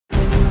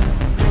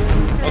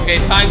Okay,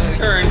 time to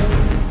turn.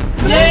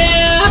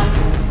 Yeah!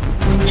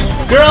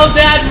 Girl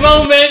dad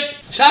moment!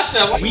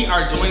 Shasha, we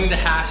are joining the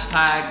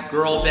hashtag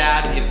Girl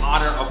Dad in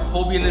honor of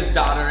Kobe and his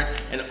daughter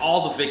and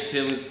all the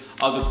victims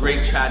of the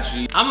great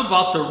tragedy. I'm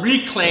about to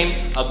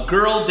reclaim a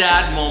girl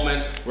dad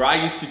moment where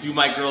I used to do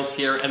my girls'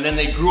 hair and then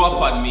they grew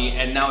up on me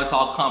and now it's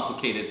all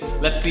complicated.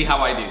 Let's see how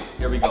I do.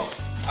 Here we go. All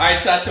right,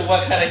 Shasha,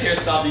 what kind of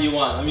hairstyle do you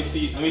want? Let me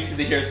see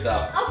the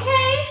hairstyle.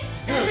 Okay.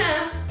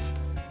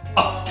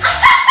 Oh.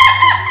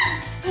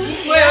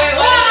 Wait, what? I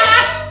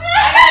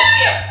gotta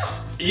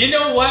see it. You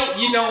know what?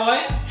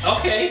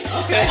 Okay. I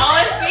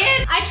wanna see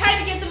it. I tried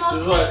to get the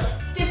most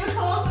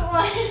difficult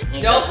one.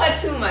 Okay. Don't cut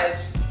too much.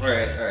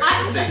 Alright.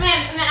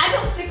 Man, I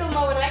go sicko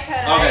mode when I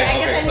cut. Okay, I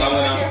guess I need to be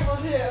more careful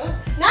too.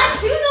 Not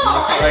too though. I'm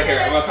gonna cut right here.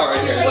 I'm gonna cut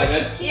right here. Like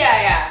this?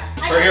 Yeah.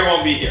 Her hair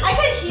won't be here. I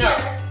cut here. No.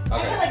 I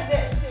cut like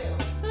this too.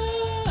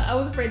 I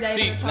was afraid that.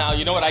 See, now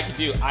you know what I could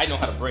do? I know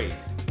how to braid.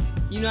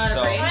 You know how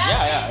to braid?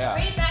 Yeah.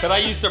 Because I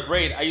used to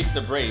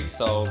braid,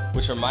 so,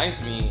 which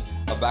reminds me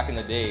of back in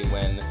the day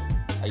when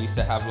I used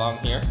to have long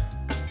hair.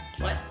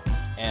 What?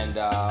 And,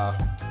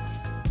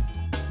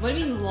 what do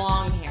you mean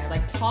long hair?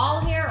 Like tall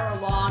hair or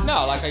long No,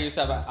 hair? like I used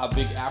to have a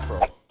big afro.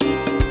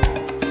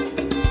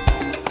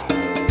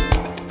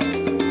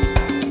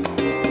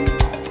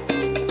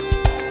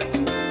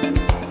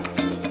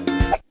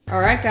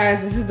 Alright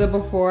guys, this is the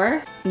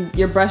before.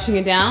 You're brushing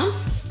it down?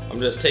 I'm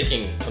just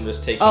taking.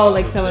 Oh,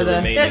 like some of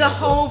the. There's a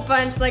whole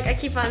bunch. Like I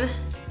keep on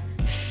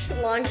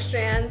long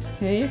strands.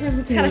 Okay,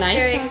 it's kind of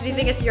scary because you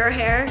think it's your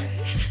hair.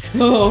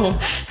 Oh.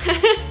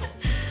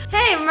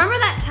 Hey, remember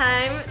that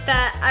time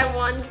that I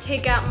wanted to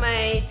take out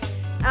my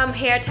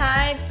hair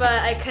tie,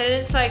 but I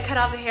couldn't, so I cut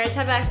off the hair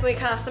tie, but I accidentally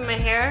cut off some of my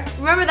hair?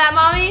 Remember that,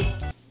 Mommy?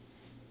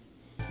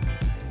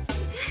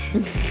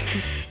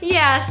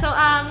 Yeah, so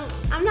I'm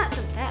not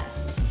the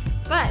best,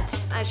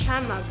 but I try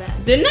my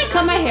best. Didn't I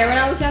cut my hair when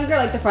I was younger,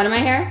 like the front of my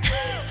hair?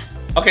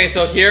 Okay,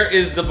 so here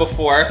is the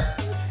before.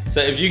 So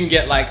if you can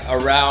get like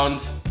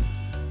around,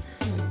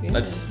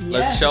 let's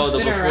show the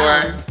before.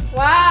 Around.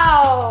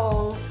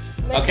 Wow.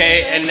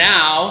 Okay, and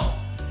now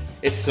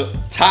it's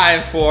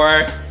time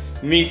for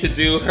me to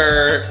do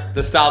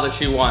the style that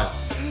she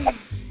wants.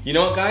 You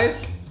know what,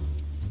 guys?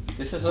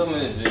 This is what I'm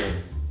gonna do.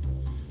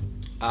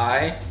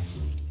 I'm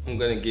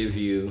gonna give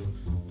you,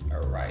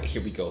 all right,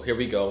 here we go.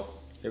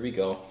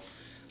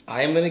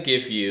 I am gonna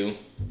give you,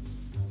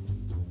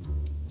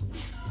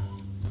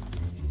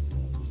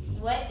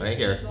 right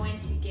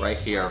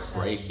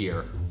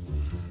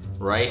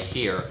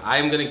here.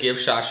 I'm gonna give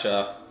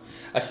Shasha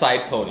a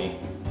side pony.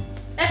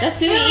 That's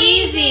too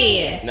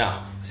easy.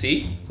 Now,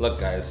 see? Look,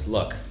 guys,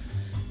 look.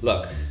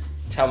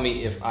 Tell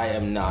me if I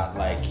am not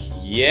like,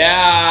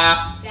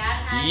 yeah.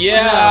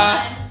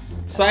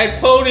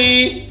 Side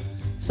pony.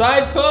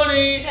 That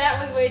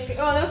was way too.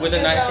 Oh, that looks with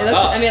good, a nice. It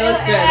looks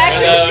good.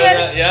 Actually, it's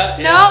good. Yeah.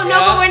 But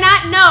we're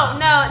not. No.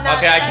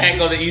 Okay, I can't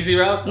go the easy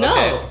route. No.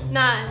 Okay.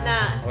 Nah.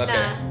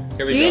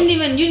 Here we You go.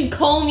 didn't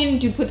comb. You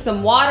didn't put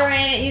some water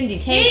in it. You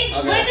didn't detangle.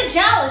 Okay. Where's the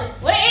gel?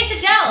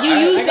 You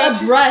used a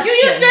brush. You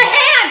used your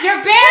hands.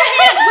 Your bare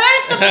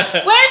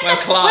hands. Where's My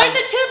claws.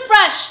 the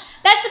toothbrush?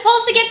 That's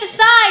supposed to get the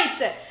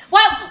sides.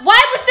 Why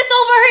was this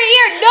over her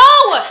ear?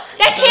 No,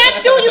 that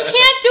can't do. You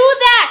can't do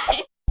that.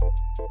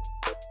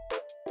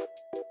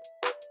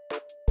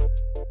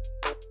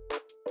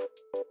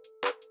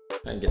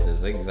 I get the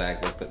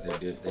zigzag look that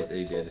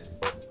they did.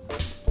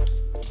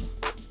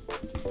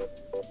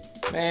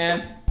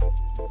 Man,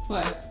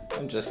 What?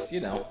 I'm just,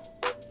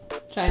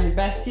 Trying your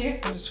best here?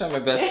 I'm just trying my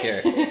best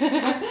here.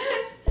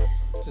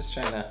 Just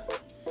trying to.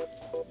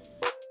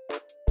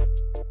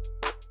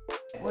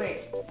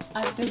 Wait,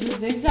 does the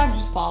zigzag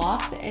just fall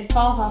off? It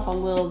falls off a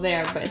little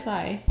there, but it's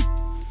alright.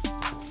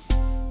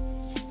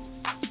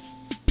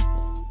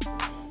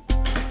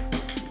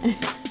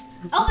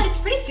 Oh, but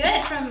it's pretty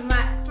good from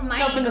my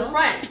No, from the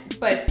front,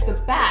 but the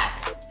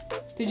back.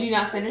 Did you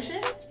not finish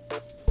it?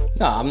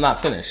 No, I'm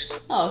not finished.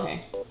 Oh, okay.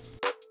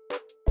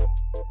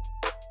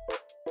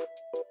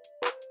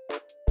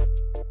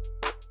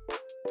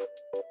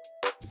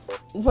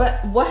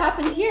 What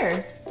happened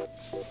here?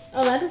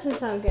 Oh, that doesn't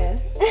sound good.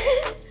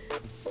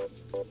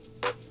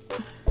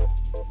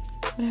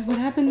 What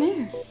happened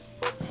there?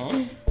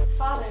 Huh?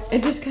 Father.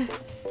 It just got.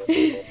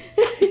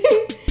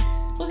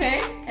 Okay.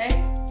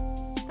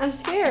 I'm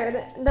scared.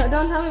 Don't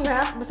tell me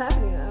what's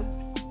happening though.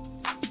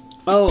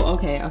 Oh,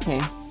 okay. I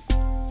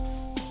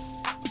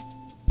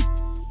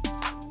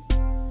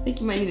think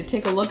you might need to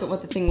take a look at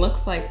what the thing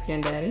looks like again,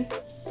 Daddy.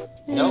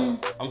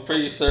 Nope, I'm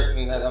pretty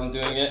certain that I'm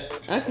doing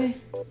it. Okay.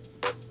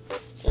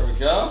 There we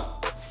go.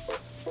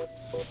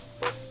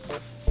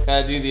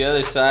 Gotta do the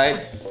other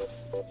side.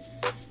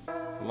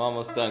 I'm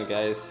almost done,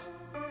 guys.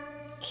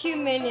 Q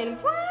Minion.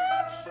 What?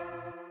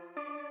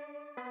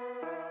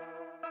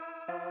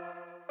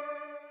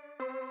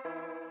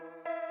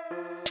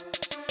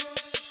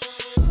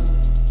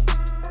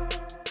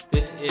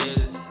 This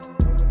is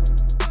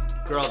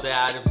girl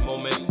dad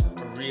moment,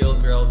 a real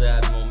girl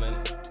dad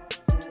moment.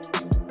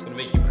 I'm gonna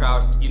make you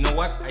crowd. You know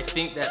what? I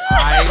think that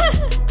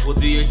I will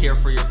do your hair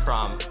for your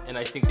prom, and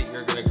I think that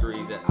you're gonna agree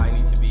that I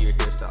need to be your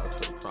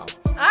hairstylist for the prom.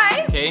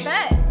 Alright, Okay?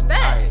 bet.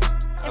 Alright.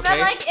 If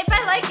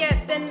I like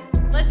it, then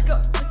let's go.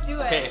 Let's do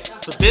it. Okay,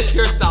 so this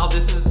hairstyle,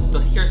 this is the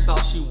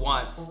hairstyle she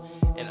wants,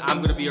 and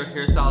I'm gonna be her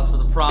hairstylist for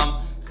the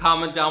prom.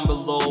 Comment down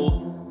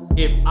below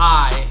if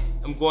I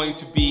am going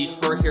to be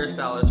her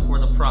hairstylist for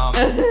the prom.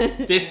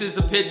 This is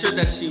the picture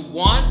that she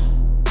wants,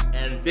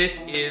 and this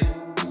is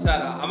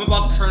Sarah. I'm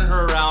about to turn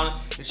her around,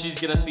 and she's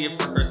gonna see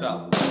it for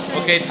herself.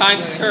 Okay, time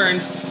to turn.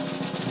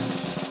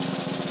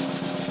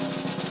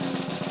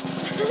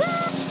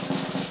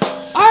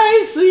 All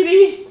right,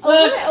 sweetie.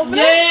 Look, Open it.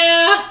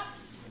 yeah.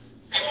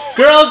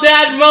 Girl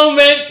dad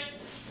moment.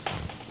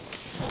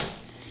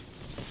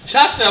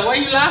 Shasha, why are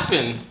you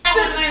laughing?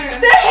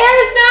 The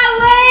hair's not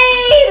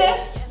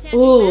laid!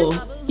 Ooh.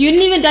 You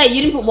didn't even dye.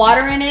 You didn't put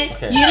water in it.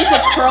 Okay. You didn't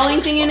put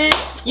curling thing in it.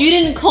 You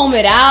didn't comb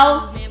it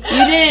out.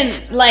 You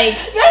didn't like.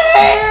 The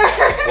hair!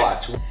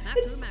 Watch.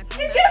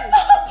 It's gonna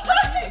fall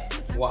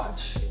apart!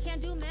 Watch.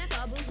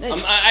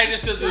 I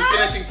just did the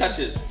finishing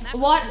touches.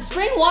 What?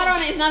 Spraying water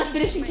on it is not a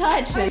finishing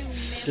touch.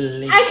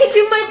 Slay. I can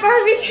do my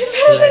Barbies hair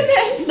better than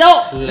this!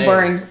 No, Slay.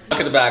 burn. Look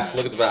at the back.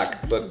 Look at the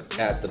back. Look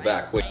at the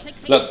back. Wait.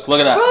 Look at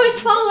that. Bro,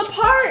 it's falling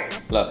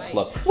apart. Look.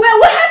 Wait,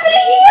 what happened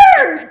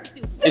here?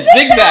 It's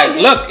zigzag.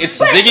 Look, it's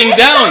zigging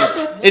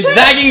down. It's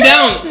zagging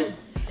down.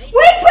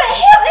 Wait, but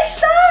hell, it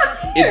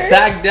stopped here! It's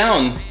zagged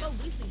down.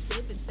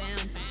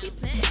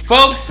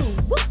 Folks,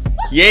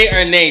 yay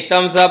or nay?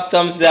 Thumbs up,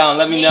 thumbs down.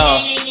 Let me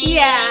know.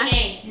 Yeah.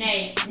 Nay.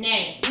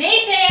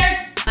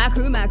 Naysayers.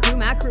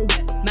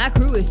 My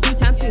crew is 2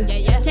 times 2.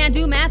 Can't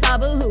do math, all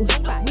boo-hoo.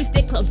 We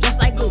stick close just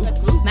like glue.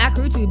 My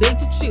crew too big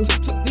to chew.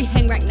 We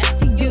hang right next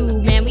to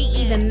you. Man, we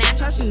even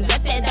match our shoes. I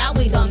said that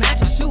we don't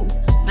match our shoes.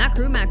 My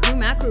crew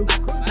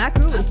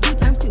is 2